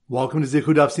Welcome to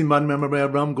Zichud Daf Siman Member by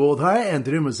Abraham Goldhar, and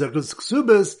today we're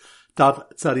Kesubos Daf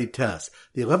Tzadi Tes,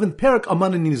 the 11th parak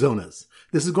Aman and Nizonas.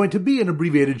 This is going to be an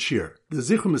abbreviated shir. The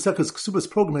Zichud Masechus Kesubos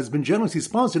program has been generously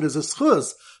sponsored as a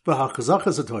schus for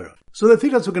HaChazachas HaTorah. So the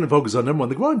thing that we're going to focus on, number one,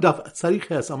 the Gemara in Daf Tzadi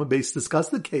Tes Amud Beis discuss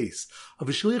the case of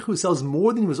a shliach who sells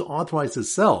more than he was authorized to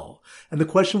sell, and the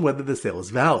question whether the sale is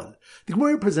valid. The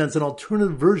Gemara presents an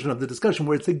alternative version of the discussion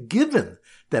where it's a given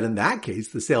that in that case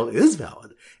the sale is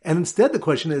valid, and instead the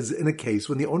question is in a case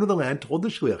when the owner of the land told the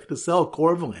shliach to sell a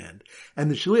core of land, and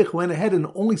the shliach went ahead and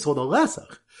only sold a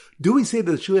lesach. Do we say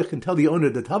that the shliach can tell the owner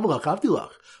that tavalach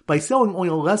avdilach, by selling only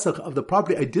a lesach of the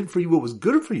property I did for you what was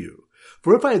good for you?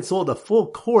 For if I had sold a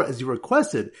full core as you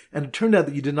requested, and it turned out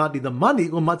that you did not need the money,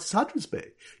 you would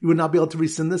not be able to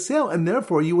rescind the sale, and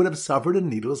therefore you would have suffered a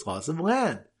needless loss of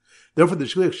land. Therefore, the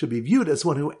shliach should be viewed as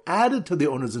one who added to the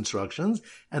owner's instructions,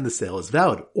 and the sale is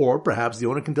valid. Or perhaps the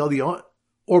owner can tell the shliach,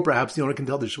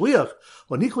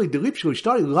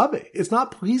 it's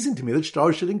not pleasing to me that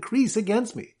shtar should increase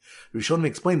against me. Rishonim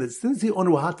explained that since the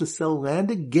owner will have to sell land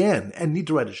again and need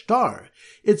to write a shtar,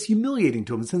 it's humiliating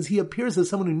to him since he appears as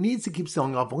someone who needs to keep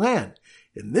selling off land.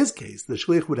 In this case, the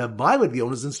shliach would have violated the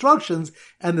owner's instructions,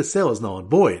 and the sale is null and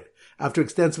void. After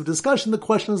extensive discussion, the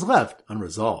question is left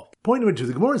unresolved. Point number two,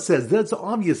 the Gemara says that it's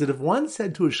obvious that if one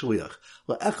said to a shliach,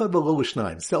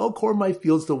 sell a core of my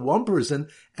fields to one person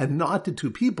and not to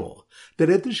two people, that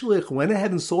if the shliach went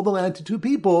ahead and sold the land to two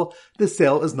people, the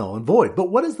sale is null and void. But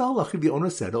what is the halach if the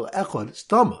owner said,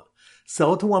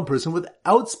 sell it to one person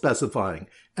without specifying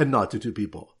and not to two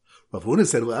people? Rav Huna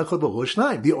said,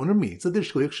 the owner means that the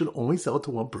shliach should only sell it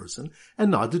to one person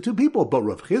and not to two people. But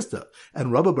Rav Chisda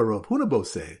and Rabba bar Rav Huna both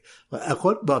say, that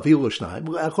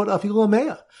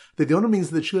the owner means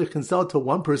that the shliach can sell it to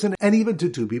one person and even to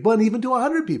two people and even to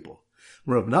 100 people.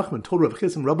 Rav Nachman told Rav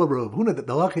Chisda and Rabba bar Rav Huna that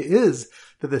the halacha is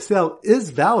that the sale is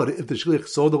valid if the shliach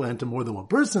sold the land to more than one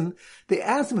person. They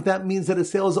asked him if that means that a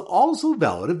sale is also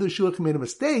valid if the shliach made a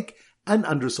mistake and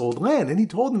undersold land, and he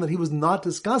told them that he was not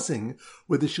discussing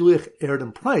where the shliach erred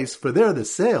in price, for there the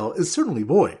sale is certainly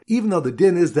void. Even though the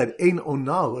din is that ein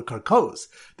onal karkos,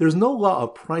 there's no law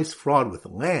of price fraud with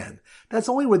land. That's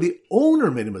only where the owner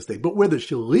made a mistake, but where the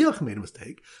shliach made a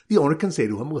mistake, the owner can say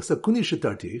to him,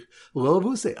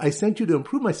 I sent you to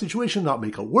improve my situation, not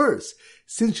make it worse.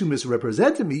 Since you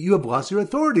misrepresented me, you have lost your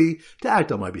authority to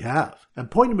act on my behalf. And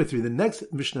point number three, the next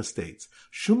Mishnah states,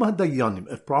 Shumah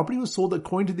dayanim, if property was sold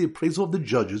according to the appraisal of the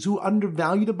judges who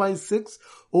undervalued it by a sixth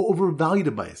or overvalued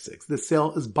it by a sixth, the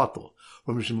sale is batal.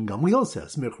 Or Mishnah Gamliel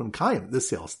says, Mirchon Kayim, the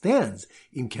sale stands.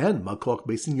 In Ken, Makok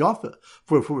Basin Yafa.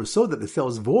 For if it were so that the sale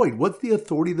is void, what's the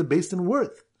authority of the basin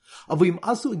worth? Avim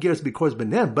asu igeres bikors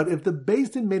benem, but if the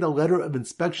basin made a letter of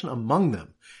inspection among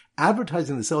them,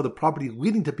 advertising the sale of the property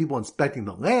leading to people inspecting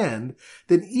the land,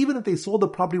 then even if they sold the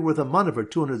property worth a mana for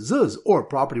 200 zuz, or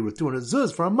property worth 200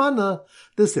 zuz for a mana,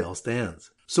 the sale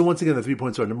stands. So once again, the 3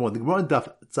 points are number one. The Gemara in Daf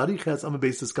Tzadi Ches Amud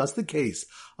Beis discussed the case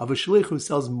of a shliach who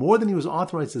sells more than he was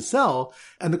authorized to sell,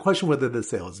 and the question whether the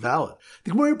sale is valid.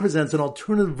 The Gemara presents an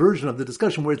alternative version of the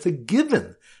discussion where it's a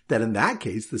given that in that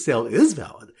case the sale is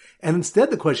valid, and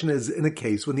instead the question is in a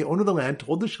case when the owner of the land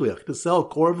told the shliach to sell a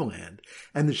core of land,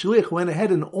 and the shliach went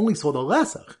ahead and only sold a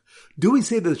lesach. Do we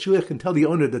say that the shliach can tell the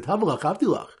owner that tavalach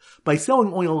avdilach, by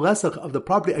selling only a lesach of the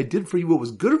property I did for you what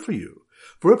was good for you?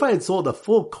 For if I had sold a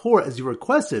full core as you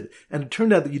requested, and it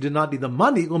turned out that you did not need the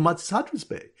money, you would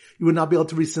not be able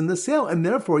to rescind the sale, and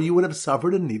therefore you would have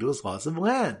suffered a needless loss of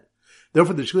land.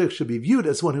 Therefore, the shliach should be viewed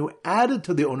as one who added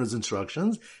to the owner's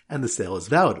instructions, and the sale is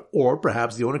valid. Or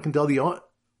perhaps the owner can tell the shliach,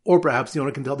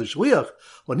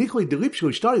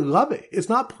 it's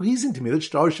not pleasing to me that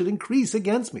shtar should increase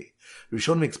against me.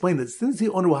 Rishonim explained that since the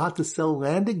owner will have to sell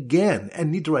land again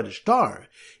and need to write a shtar,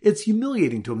 it's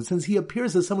humiliating to him since he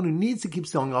appears as someone who needs to keep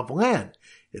selling off land.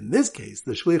 In this case,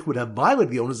 the shliach would have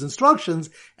violated the owner's instructions,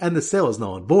 and the sale is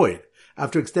null and void.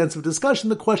 After extensive discussion,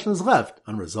 the question is left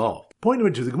unresolved. Point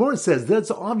number two, the Gemara says that it's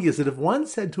obvious that if one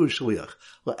said to a shliach,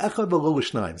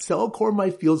 sell a core of my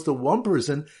fields to one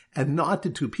person and not to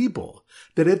two people,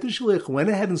 that if the shliach went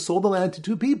ahead and sold the land to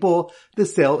two people, the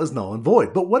sale is null and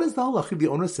void. But what is the halach if the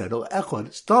owner said,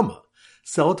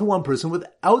 sell it to one person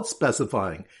without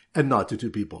specifying and not to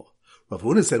two people? Rav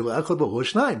Huna said,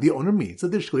 the owner means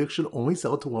that the shliach should only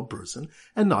sell it to one person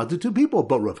and not to two people.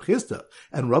 But Rav Chisda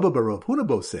and Rabba bar Rav Huna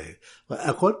both say,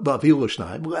 that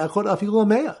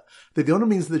the owner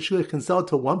means that the shliach can sell it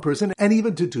to one person and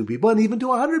even to two people and even to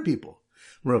 100 people.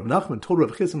 Rav Nachman told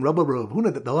Rav Chisda and Rabba bar Rav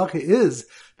Huna that the halacha is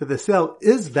that the sale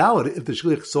is valid if the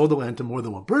shliach sold the land to more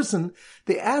than one person.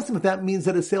 They asked him if that means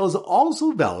that a sale is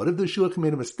also valid if the shliach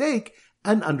made a mistake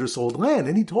and undersold land,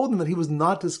 and he told them that he was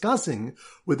not discussing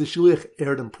with the shliach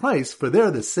erred in price, for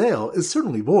there the sale is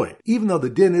certainly void. Even though the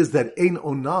din is that ein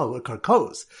onal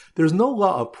karkos, there's no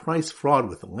law of price fraud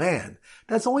with land.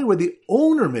 That's only where the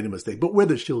owner made a mistake, but where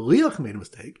the shliach made a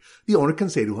mistake, the owner can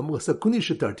say to him, "L'sakuni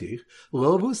shetartich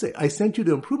l'lavuse," I sent you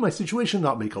to improve my situation,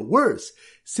 not make it worse.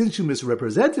 Since you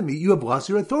misrepresented me, you have lost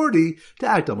your authority to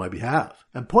act on my behalf.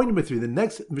 And point number 3, the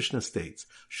next Mishnah states,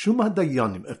 Shumad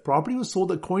dayanim, if property was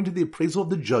sold according to the appraisal of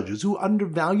the judges who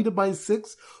undervalued it by a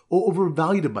 6 or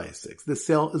overvalued it by a 6, the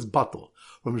sale is batal.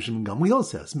 Or Mishim Gamliel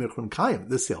says, Mirchun Kayim,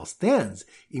 the sale stands.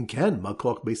 In Ken,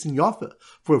 Makok Basin Yafa.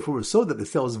 For if it were so that the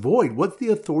sale is void, what's the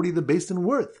authority of the basin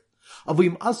worth?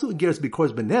 Avim asu igeres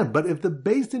bikors benem, but if the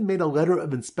basin made a letter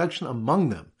of inspection among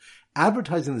them,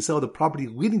 advertising the sale of the property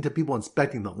leading to people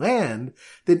inspecting the land,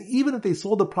 then even if they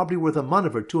sold the property worth a mana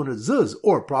for 200 zuz,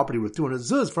 or property worth 200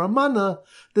 zuz for a mana,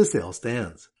 the sale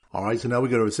stands. Alright, so now we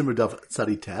go to our Simmer Daf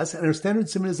Tzadi Test, and our standard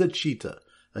simmer is a cheetah.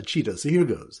 So here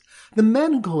goes. The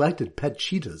man who collected pet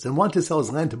cheetahs and wanted to sell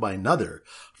his land to buy another,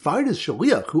 fired his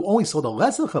shaliach who only sold a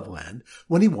lesach of land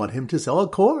when he wanted him to sell a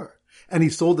core. And he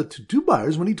sold it to 2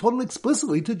 buyers when he told him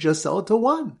explicitly to just sell it to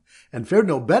 1, and fared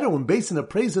no better when Basin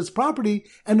appraised his property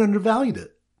and undervalued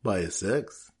it by a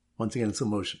 6. Once again, in slow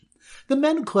motion. The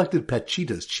man who collected pet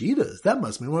cheetahs, that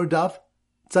must mean we're Daf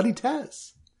Tzadi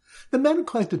Tes. The man who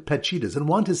collected pet cheetahs and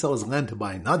wanted to sell his land to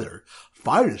buy another,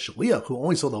 fired a shaliach who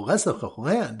only sold a lesach of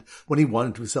land when he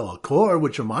wanted to sell a core,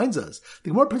 which reminds us, the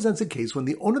Gemara presents a case when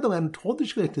the owner of the land told the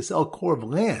shaliach to sell a core of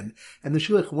land, and the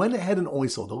shaliach went ahead and only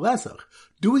sold a lesach.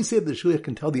 Do we say that the shaliach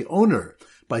can tell the owner,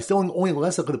 by selling only a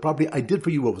lesach of the property, I did for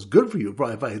you what was good for you,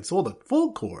 for if I had sold a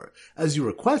full core, as you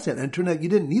requested, and it turned out you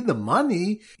didn't need the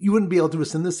money, you wouldn't be able to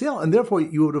rescind the sale, and therefore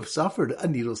you would have suffered a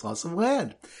needless loss of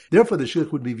land. Therefore the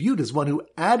shaliach would be viewed as one who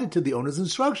added to the owner's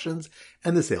instructions,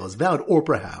 and the sale is valid. Or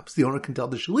perhaps the owner can tell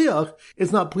the shaliach,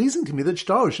 it's not pleasing to me that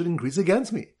shtar should increase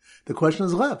against me. The question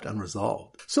is left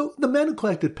unresolved. So the man who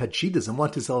collected pet cheetahs and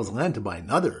wanted to sell his land to buy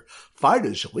another, fired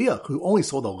his shaliach who only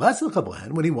sold a lesach of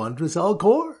land when he wanted to sell a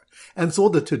core, and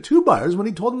sold it to 2 buyers when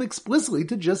he told them explicitly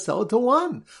to just sell it to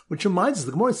 1. Which reminds us,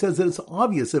 the Gemara says that it's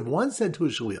obvious if one said to a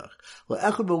shaliach,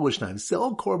 sell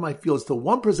a core of my fields to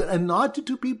 1 person and not to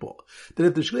 2 people, that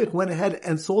if the shaliach went ahead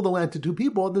and sold the land to 2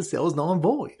 people, the sale is null and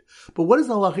void. But what is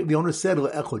the halach if the owner said,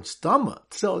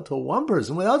 sell it to 1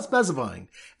 person without specifying,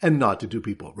 and not to 2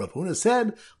 people? Rav Huna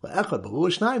said,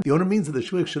 the owner means that the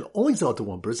shaliach should only sell it to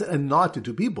 1 person and not to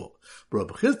 2 people. Rav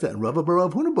Chisda and Rav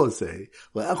Huna both say,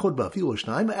 that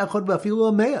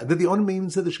the owner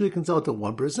means that the shaliach can sell it to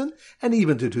 1 person, and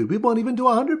even to 2 people, and even to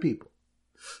 100 people.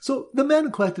 So the man who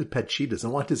collected pet cheetahs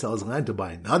and wanted to sell his land to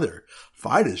buy another,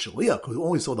 fired his shaliach who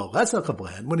only sold a lesach of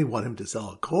land when he wanted him to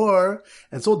sell a core,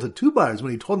 and sold to 2 buyers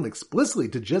when he told him explicitly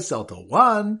to just sell to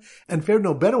 1, and fared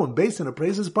no better when Basin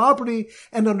appraised his property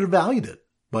and undervalued it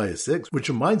by a 6, which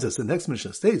reminds us the next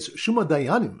Mishnah states, Shuma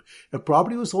dayanim, if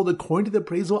property was sold according to the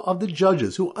appraisal of the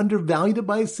judges who undervalued it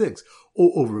by a 6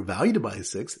 or overvalued it by a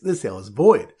 6, the sale is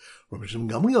void. Mishim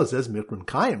Gamliel says, Mirchun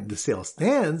Kayim, the sale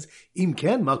stands, Im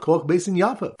Ken Makok Basin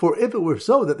Yafa. For if it were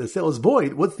so that the sale is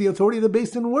void, what's the authority of the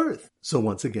basin worth? So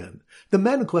once again, the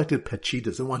man who collected pet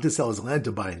cheetahs and wanted to sell his land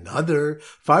to buy another,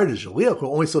 fired his shaliach who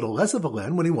only sold a less of a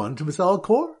land when he wanted to sell a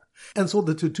core, and sold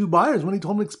it to 2 buyers when he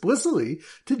told him explicitly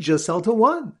to just sell to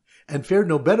 1, and fared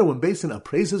no better when Basin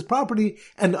appraised his property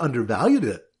and undervalued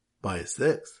it by a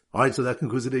 6. Alright, so that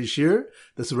concludes today's shir.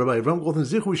 This is Rabbi Avram Golden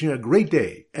Zich wishing you a great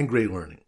day and great learning.